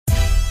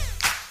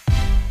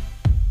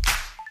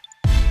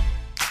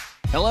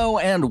Hello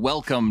and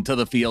welcome to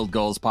the Field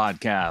Goals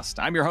Podcast.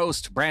 I'm your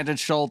host, Brandon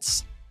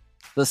Schultz.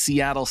 The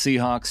Seattle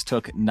Seahawks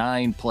took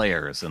 9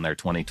 players in their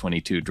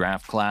 2022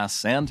 draft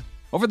class, and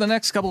over the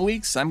next couple of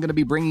weeks, I'm going to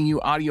be bringing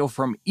you audio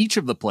from each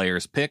of the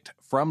players picked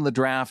from the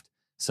draft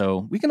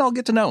so we can all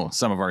get to know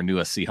some of our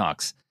newest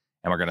Seahawks.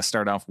 And we're going to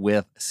start off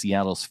with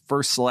Seattle's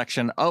first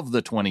selection of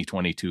the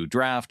 2022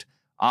 draft,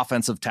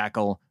 offensive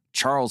tackle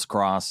Charles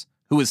Cross,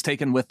 who was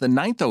taken with the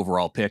 9th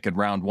overall pick in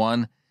round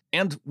 1.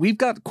 And we've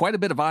got quite a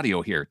bit of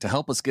audio here to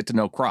help us get to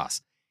know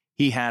Cross.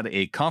 He had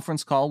a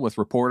conference call with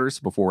reporters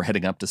before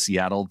heading up to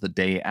Seattle the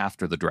day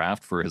after the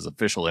draft for his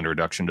official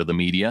introduction to the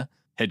media.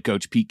 Head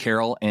coach Pete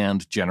Carroll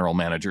and general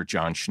manager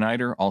John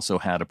Schneider also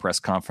had a press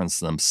conference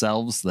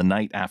themselves the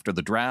night after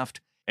the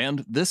draft.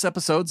 And this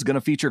episode's going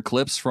to feature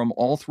clips from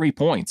all 3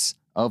 points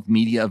of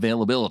media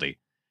availability.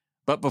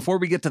 But before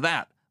we get to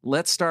that,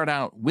 let's start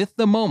out with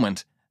the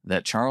moment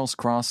that Charles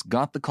Cross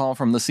got the call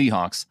from the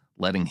Seahawks,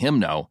 letting him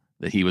know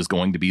that he was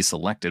going to be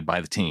selected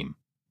by the team.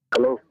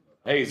 Hello.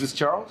 Hey, is this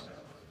Charles?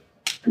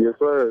 Yes,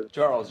 sir.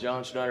 Charles,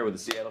 John Schneider with the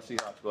Seattle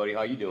Seahawks, buddy.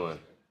 How you doing?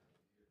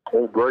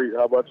 Oh, great.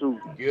 How about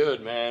you?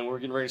 Good, man. We're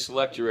getting ready to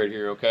select you right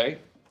here, okay?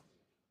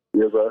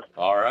 Yes, sir.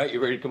 All right,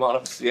 you ready to come on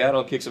up to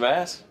Seattle and kick some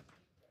ass?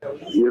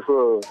 Yes,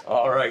 sir.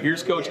 All right,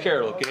 here's Coach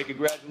Carroll, okay?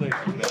 Congratulations, man.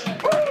 Congratulations.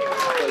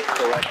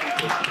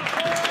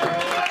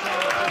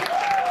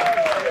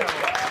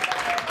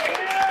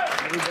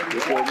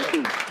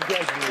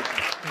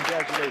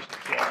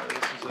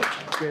 This is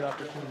a great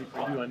opportunity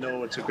for you. I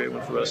know it's a great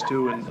one for us,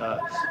 too, and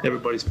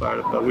everybody's fired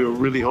up. We were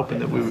really hoping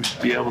that we would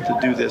be able to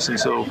do this, and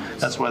so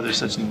that's why there's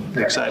such an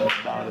excitement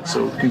about it.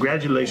 So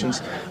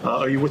congratulations.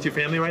 Are you with your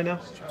family right now?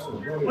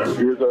 Yes,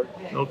 sir.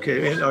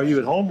 Okay. And are you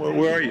at home?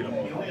 Where are you?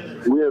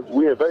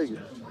 We have Vegas.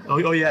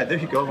 Oh, yeah, there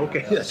you go.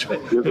 Okay, that's right.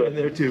 Yes, They're in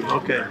there, too.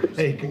 Okay.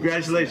 Hey,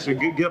 congratulations.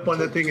 Get up on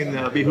that thing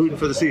and be hooting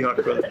for the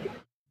Seahawks, brother.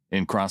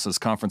 In Cross's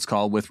conference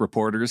call with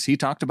reporters, he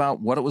talked about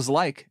what it was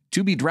like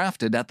to be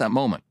drafted at that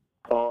moment.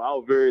 I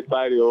was very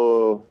excited.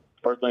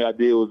 First thing I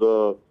did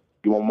was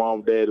give my mom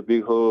and dad a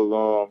big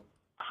hug.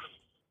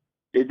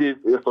 It's a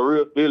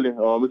real feeling.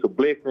 It's a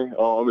blessing.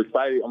 I'm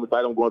excited. I'm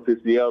going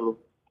to Seattle.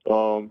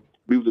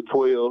 Be with the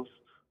 12s.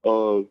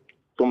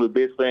 Some of the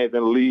best fans in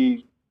the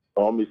league.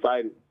 I'm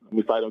excited. I'm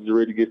just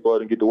ready to get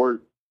started and get to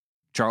work.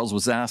 Charles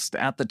was asked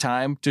at the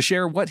time to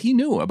share what he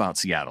knew about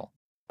Seattle.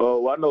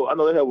 Well, I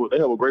know they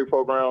have a great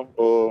program.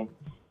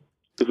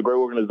 It's a great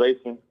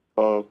organization.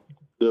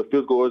 They're a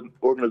physical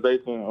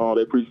organization.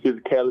 They preach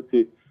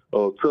physicality,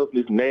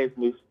 toughness,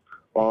 nastiness.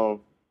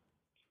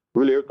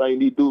 Really everything you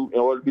need to do in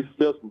order to be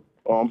successful.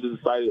 I'm just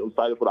excited. I'm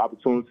excited for the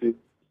opportunity.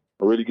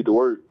 I really get to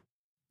work.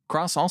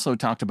 Cross also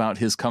talked about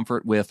his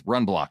comfort with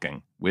run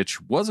blocking,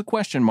 which was a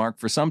question mark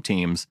for some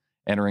teams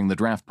entering the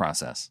draft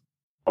process.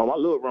 I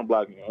love run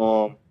blocking.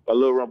 I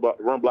love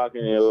run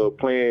blocking and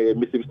playing at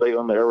Mississippi State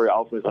on the air raid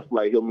offense. I feel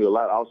like it helped me a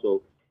lot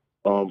also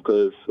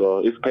because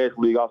it's a pass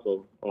league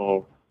also.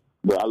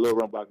 But I love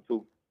run blocking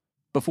too.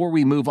 Before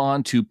we move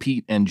on to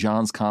Pete and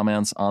John's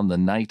comments on the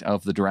night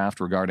of the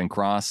draft regarding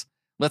Cross,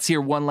 let's hear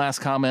one last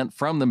comment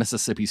from the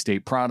Mississippi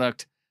State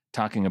product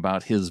talking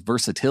about his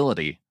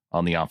versatility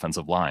on the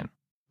offensive line.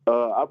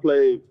 I've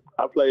been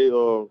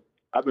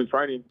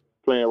training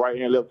playing right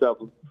hand, left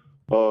tackle.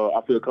 I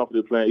feel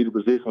confident playing either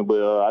position,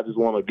 but I just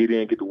want to get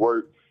in, get to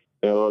work,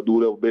 and do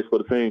whatever best for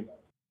the team.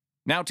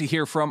 Now to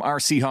hear from our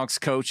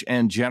Seahawks coach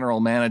and general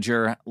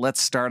manager,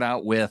 let's start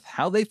out with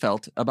how they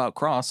felt about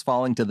Cross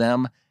falling to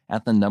them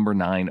at the number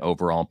 9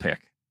 overall pick.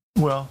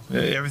 Well,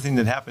 everything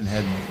that happened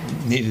had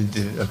needed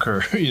to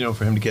occur,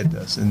 for him to get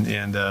this, and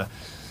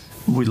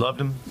we loved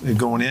him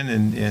going in,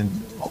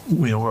 and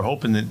we're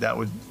hoping that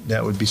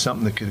would be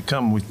something that could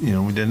come. We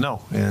didn't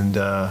know, and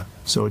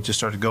so it just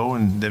started to go,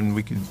 and then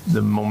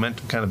the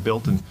momentum kind of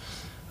built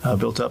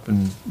up,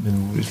 and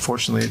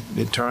fortunately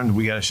it turned.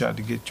 We got a shot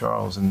to get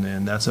Charles,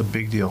 and that's a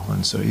big deal.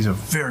 And so he's a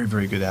very,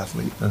 very good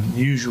athlete,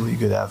 unusually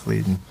good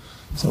athlete, and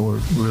so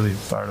we're really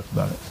fired up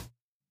about it.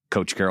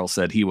 Coach Carroll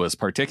said he was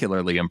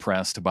particularly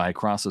impressed by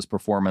Cross's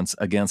performance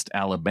against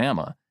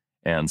Alabama,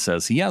 and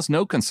says he has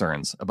no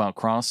concerns about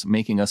Cross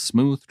making a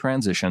smooth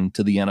transition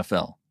to the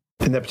NFL.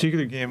 In that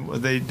particular game,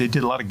 they did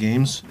a lot of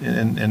games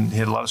and he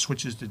had a lot of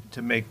switches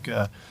to make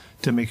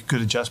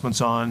good adjustments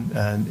on,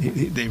 and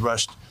they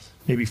rushed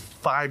maybe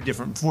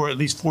at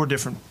least four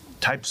different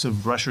types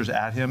of rushers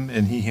at him,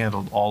 and he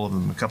handled all of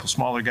them. A couple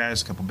smaller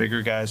guys, a couple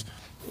bigger guys,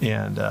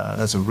 and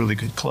that's a really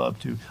good club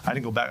too. I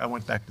didn't go back. I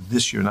went back to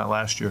this year, not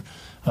last year,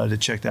 to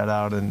check that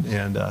out,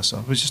 and so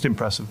it was just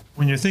impressive.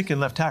 When you're thinking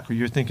left tackle,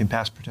 you're thinking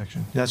pass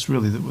protection. That's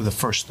really the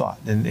first thought,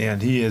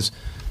 and he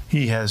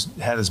has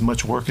had as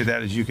much work at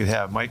that as you could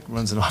have. Mike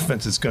runs an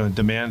offense that's going to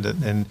demand it,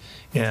 and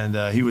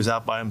he was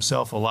out by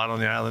himself a lot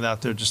on the island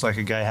out there, just like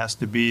a guy has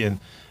to be, and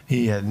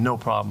he had no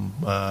problem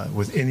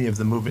with any of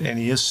the movement, and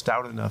he is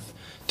stout enough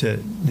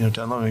to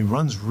unload. He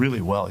runs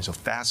really well. He's a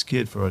fast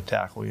kid for a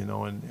tackle,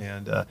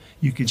 and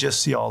you could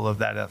just see all of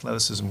that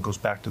athleticism goes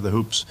back to the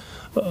hoops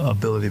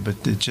ability,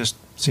 but it just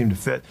seemed to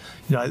fit.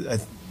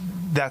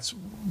 That's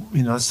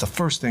the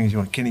first thing is,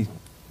 can he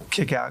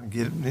kick out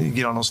and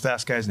get on those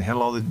fast guys and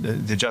handle all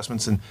the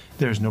adjustments, and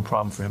there's no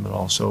problem for him at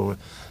all. So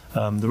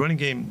the running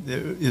game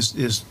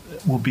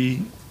will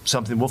be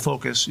something we'll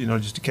focus,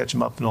 just to catch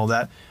him up and all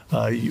that.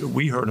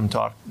 We heard him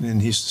talk,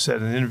 and he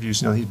said in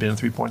interviews, he's been in a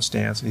 3-point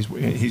stance, and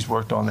he's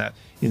worked on that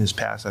in his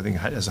past, I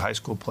think, as a high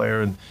school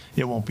player, and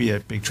it won't be a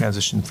big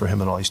transition for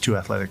him at all. He's too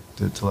athletic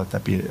to let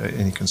that be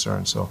any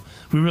concern. So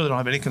we really don't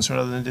have any concern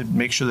other than to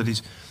make sure that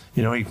he's,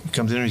 he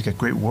comes in and he's got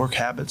great work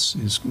habits.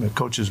 His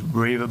coaches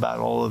rave about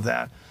all of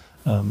that,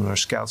 and our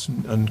scouts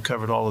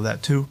uncovered all of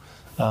that too.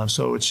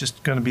 So it's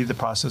just going to be the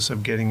process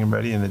of getting him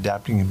ready and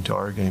adapting him to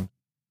our game.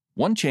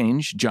 One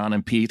change John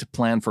and Pete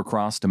plan for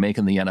Cross to make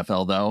in the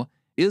NFL, though,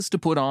 is to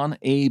put on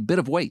a bit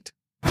of weight.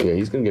 Yeah,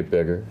 he's going to get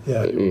bigger.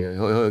 Yeah.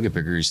 He'll get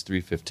bigger. He's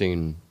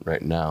 315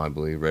 right now, I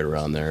believe, right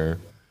around there.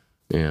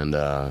 And,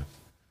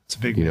 it's a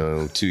big, 2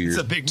 years,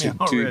 it's a big man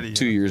already.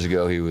 Two years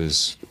ago, he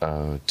was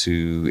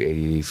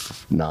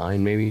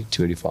 289, maybe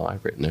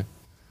 285, right in there.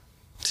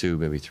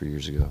 Maybe 3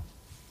 years ago.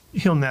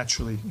 He'll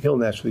naturally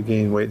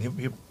gain weight.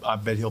 I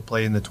bet he'll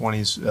play in the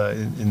 20s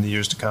in the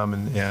years to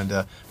come,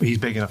 but he's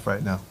big enough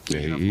right now.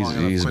 Yeah,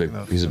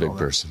 he's a big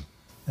person.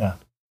 Yeah.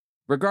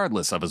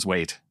 Regardless of his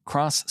weight,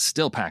 Cross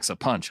still packs a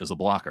punch as a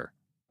blocker.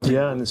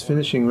 Yeah, and his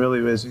finishing really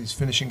is he's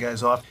finishing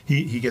guys off.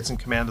 He gets in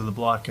command of the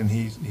block, and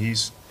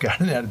he's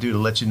got an attitude to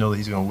let you know that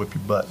he's going to whip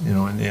your butt.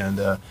 And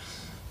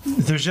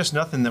there's just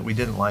nothing that we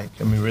didn't like.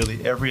 I mean,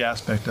 really, every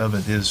aspect of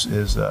it is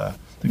the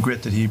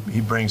grit that he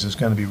brings is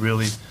going to be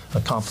really a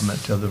compliment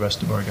to the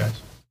rest of our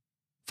guys.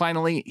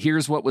 Finally,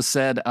 here's what was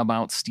said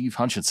about Steve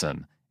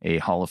Hutchinson, a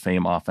Hall of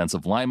Fame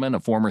offensive lineman,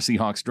 a former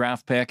Seahawks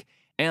draft pick,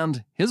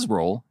 and his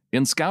role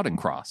in scouting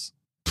Cross.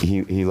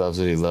 He loves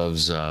it. He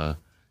loves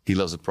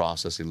the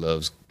process. He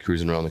loves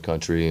cruising around the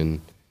country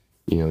and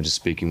just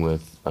speaking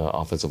with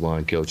offensive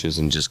line coaches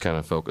and just kind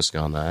of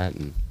focusing on that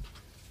and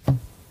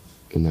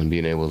then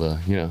being able to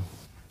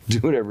do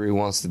whatever he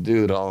wants to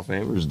do that Hall of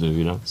Famers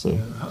do. So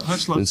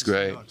Hutch loves it's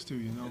great. Seahawks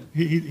too.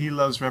 He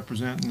loves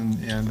representing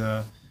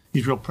and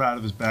he's real proud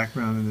of his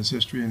background and his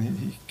history,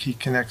 and he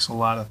connects a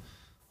lot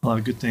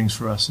of good things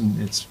for us.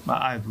 And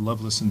I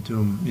love listening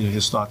to him.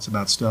 His thoughts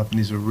about stuff, and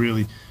he's a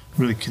really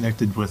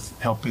connected with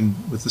helping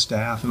with the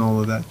staff and all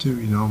of that too.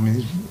 I mean,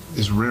 he's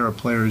as rare a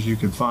player as you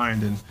can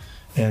find,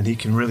 and he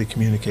can really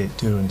communicate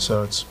too. And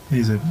so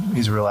he's a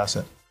real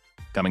asset.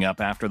 Coming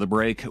up after the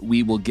break,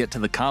 we will get to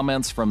the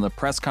comments from the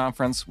press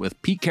conference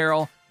with Pete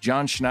Carroll,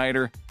 John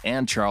Schneider,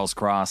 and Charles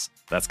Cross.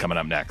 That's coming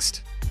up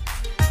next.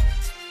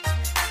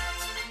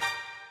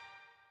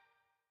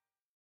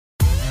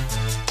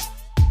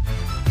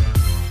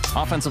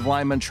 Offensive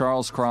lineman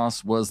Charles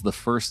Cross was the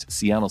first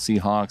Seattle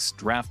Seahawks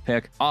draft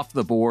pick off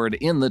the board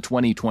in the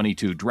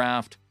 2022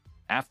 draft.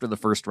 After the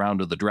first round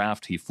of the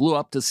draft, he flew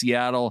up to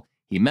Seattle.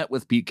 He met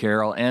with Pete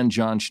Carroll and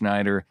John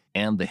Schneider,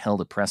 and they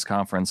held a press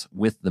conference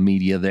with the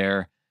media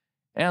there.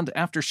 And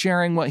after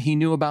sharing what he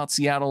knew about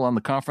Seattle on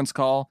the conference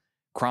call,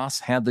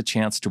 Cross had the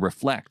chance to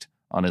reflect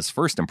on his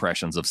first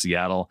impressions of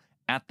Seattle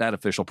at that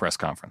official press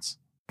conference.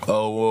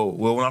 Well,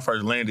 when I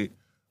first landed,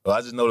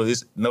 I just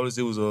noticed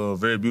it was a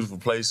very beautiful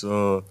place.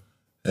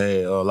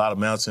 Had a lot of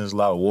mountains, a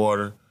lot of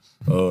water.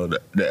 The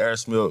air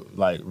smelled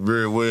like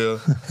very well.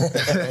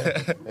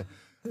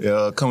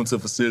 Coming to the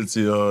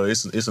facility,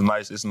 it's a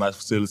nice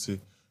facility.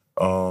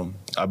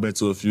 I've been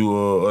to a few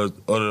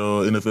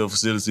other NFL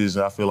facilities,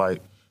 and I feel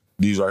like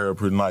these right here are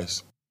pretty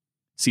nice.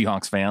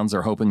 Seahawks fans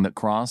are hoping that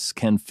Cross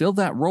can fill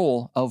that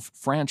role of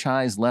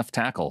franchise left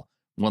tackle,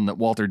 one that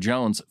Walter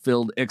Jones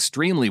filled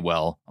extremely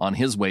well on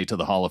his way to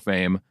the Hall of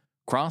Fame.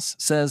 Cross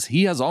says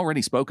he has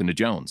already spoken to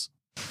Jones.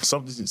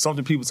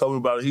 Something people told me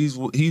about it.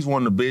 He's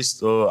one of the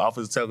best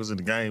offensive tackles in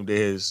the game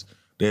that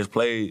has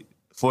played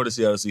for the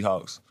Seattle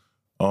Seahawks.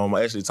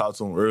 I actually talked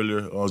to him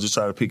earlier. I was just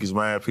trying to pick his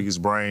mind, pick his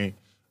brain,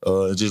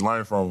 and just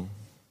learn from him.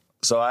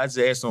 So I just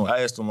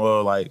asked him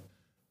like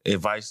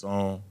advice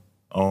on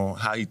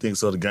how he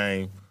thinks of the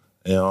game,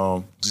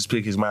 and just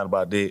pick his mind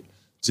about that,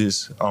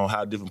 just on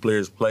how different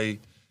players play,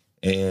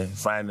 and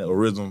finding a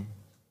rhythm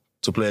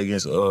to play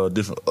against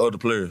different other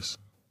players.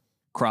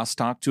 Cross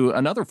talked to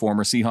another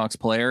former Seahawks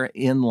player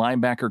in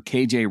linebacker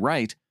KJ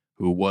Wright,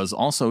 who was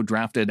also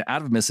drafted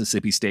out of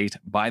Mississippi State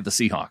by the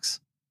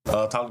Seahawks.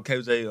 Talking to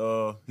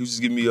KJ, he was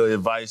just giving me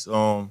advice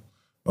on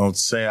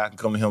saying I can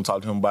come to him,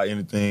 talk to him about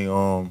anything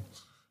on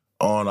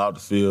out the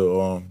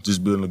field,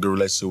 just building a good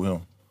relationship with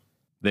him.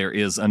 There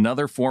is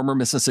another former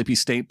Mississippi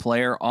State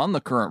player on the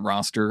current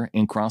roster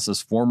in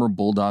Cross's former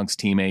Bulldogs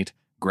teammate,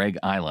 Greg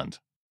Island.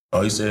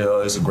 He said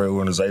it's a great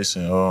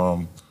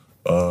organization.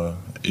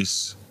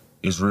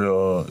 It's a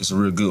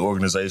real good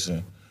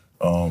organization.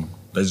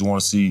 They just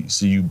want to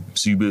see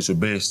you be at your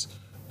best.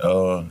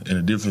 And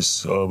the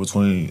difference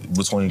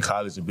between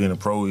college and being a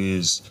pro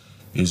is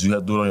you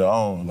have to do it on your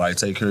own. Like,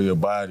 take care of your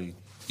body,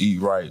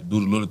 eat right, do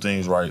the little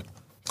things right.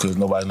 Because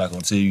nobody's not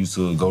going to tell you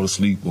to go to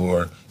sleep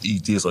or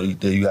eat this or eat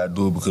that. You got to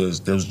do it because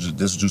that's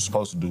what you're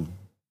supposed to do.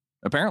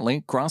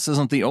 Apparently, Cross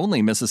isn't the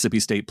only Mississippi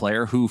State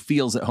player who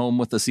feels at home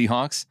with the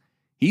Seahawks.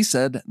 He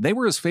said they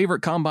were his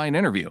favorite combine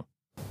interview.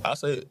 I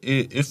say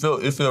it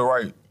felt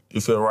right.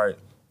 It felt right.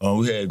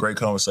 We had great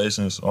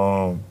conversations.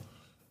 It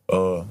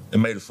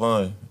made it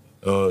fun.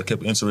 It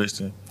kept it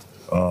interesting.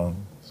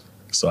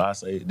 So I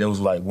say that was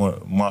like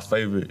my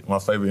favorite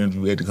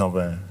interview at the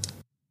combine.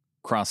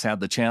 Cross had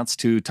the chance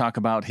to talk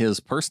about his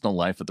personal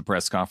life at the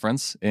press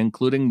conference,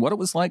 including what it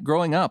was like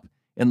growing up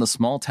in the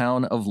small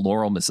town of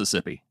Laurel,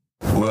 Mississippi.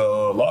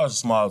 Well, Laurel is a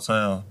small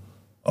town.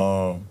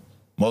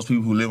 Most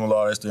people who live in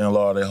Laurel, they stay in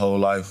Laurel their whole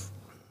life.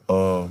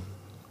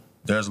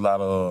 There's a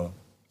lot of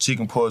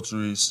chicken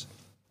porcheries.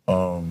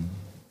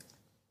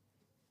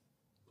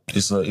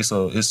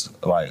 It's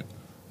like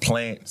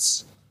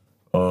plants.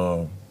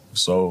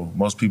 So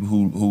most people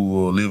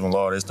who live in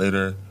Laurel, they stay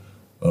there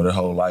their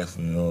whole life.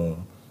 And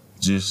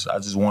I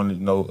just wanted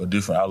to know a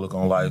different outlook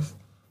on life,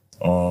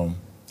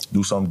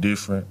 do something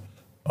different.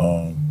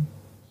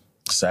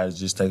 Decided to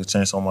just take a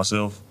chance on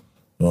myself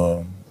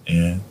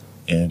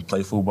and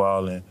play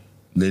football and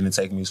letting it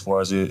take me as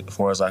far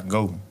as I can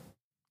go.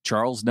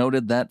 Charles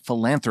noted that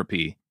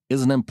philanthropy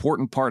is an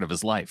important part of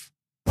his life.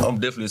 I'm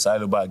definitely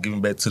excited about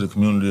giving back to the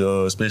community,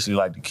 especially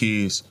like the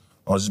kids.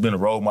 Just being a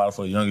role model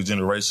for the younger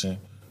generation.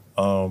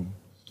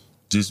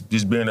 Just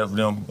being there for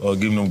them,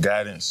 giving them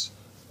guidance,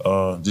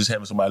 just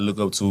having somebody to look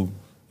up to,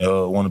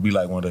 want to be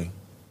like one day.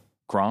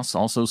 Cross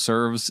also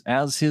serves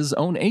as his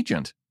own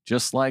agent,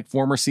 just like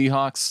former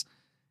Seahawks.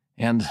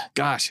 And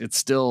gosh, it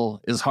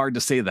still is hard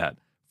to say that.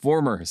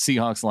 Former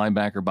Seahawks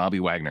linebacker Bobby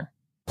Wagner.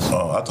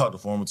 I talked to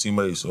former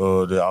teammates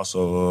that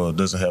also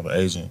doesn't have an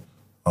agent.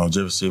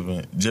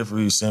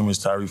 Jeffrey Simmons,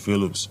 Tyree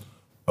Phillips.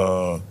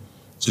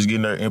 Just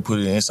getting their input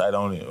and insight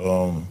on it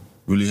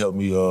really helped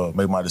me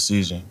make my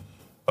decision.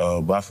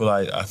 But I feel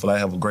like I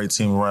have a great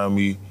team around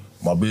me.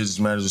 My business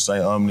manager,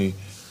 St. Omni,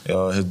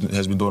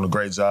 has been doing a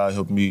great job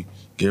helping me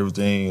get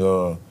everything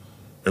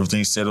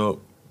set up,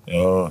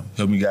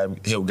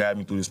 help guide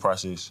me through this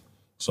process.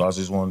 So I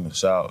just wanted to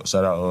shout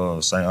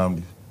out St.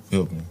 Omni for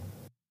helping me.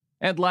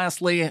 And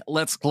lastly,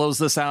 let's close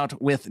this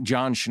out with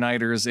John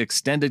Schneider's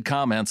extended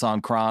comments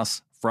on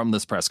Cross from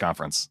this press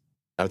conference.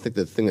 I think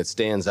the thing that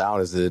stands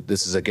out is that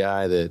this is a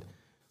guy that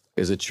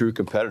is a true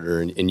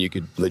competitor, and you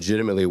could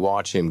legitimately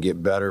watch him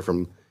get better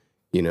from,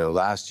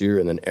 last year,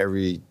 and then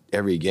every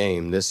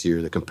game this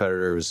year, the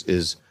competitor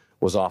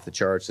was off the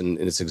charts, and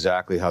it's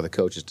exactly how the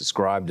coaches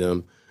described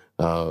him,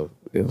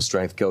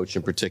 strength coach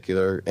in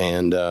particular,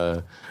 and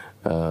down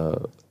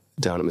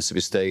at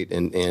Mississippi State,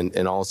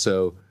 and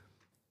also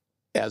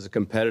as a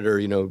competitor,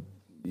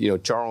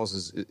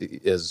 Charles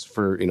is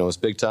for as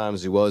big time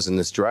as he was in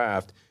this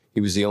draft,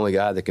 he was the only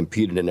guy that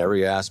competed in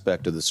every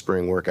aspect of the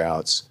spring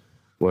workouts,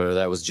 whether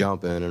that was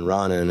jumping and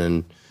running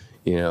and,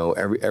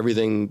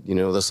 everything,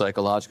 the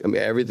psychological,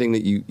 everything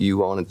that you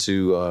wanted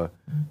to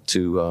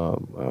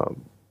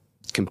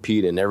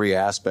compete in every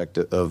aspect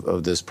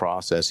of this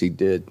process. He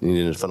did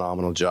a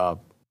phenomenal job.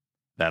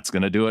 That's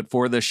going to do it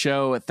for the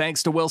show.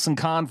 Thanks to Wilson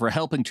Kahn for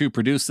helping to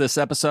produce this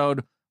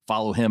episode.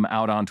 Follow him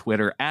out on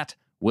Twitter at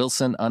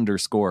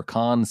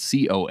Wilson_Kahn,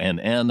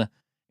 CONN.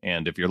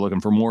 And if you're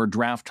looking for more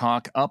draft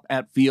talk, up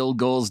at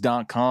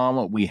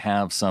fieldgoals.com, we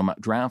have some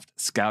draft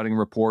scouting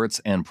reports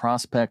and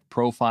prospect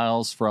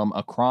profiles from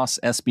across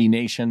SB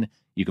Nation.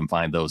 You can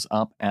find those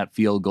up at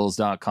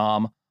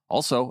fieldgoals.com.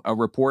 Also, a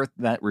report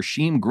that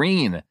Rasheem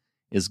Green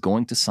is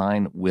going to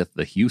sign with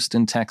the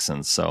Houston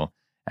Texans. So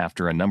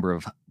after a number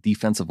of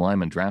defensive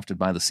linemen drafted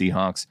by the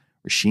Seahawks,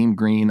 Rasheem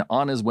Green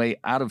on his way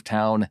out of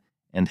town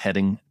and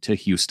heading to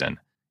Houston.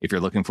 If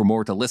you're looking for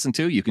more to listen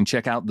to, you can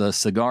check out the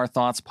Cigar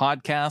Thoughts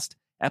podcast,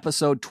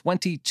 episode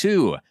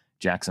 22.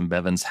 Jackson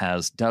Bevins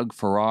has Doug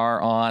Farrar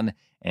on,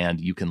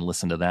 and you can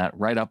listen to that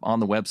right up on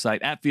the website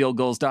at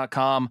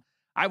fieldgoals.com.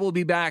 I will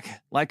be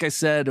back, like I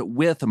said,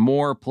 with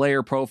more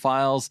player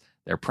profiles,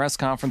 their press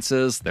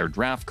conferences, their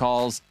draft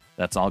calls.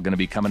 That's all going to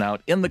be coming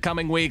out in the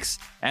coming weeks.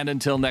 And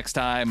until next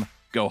time,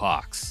 go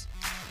Hawks.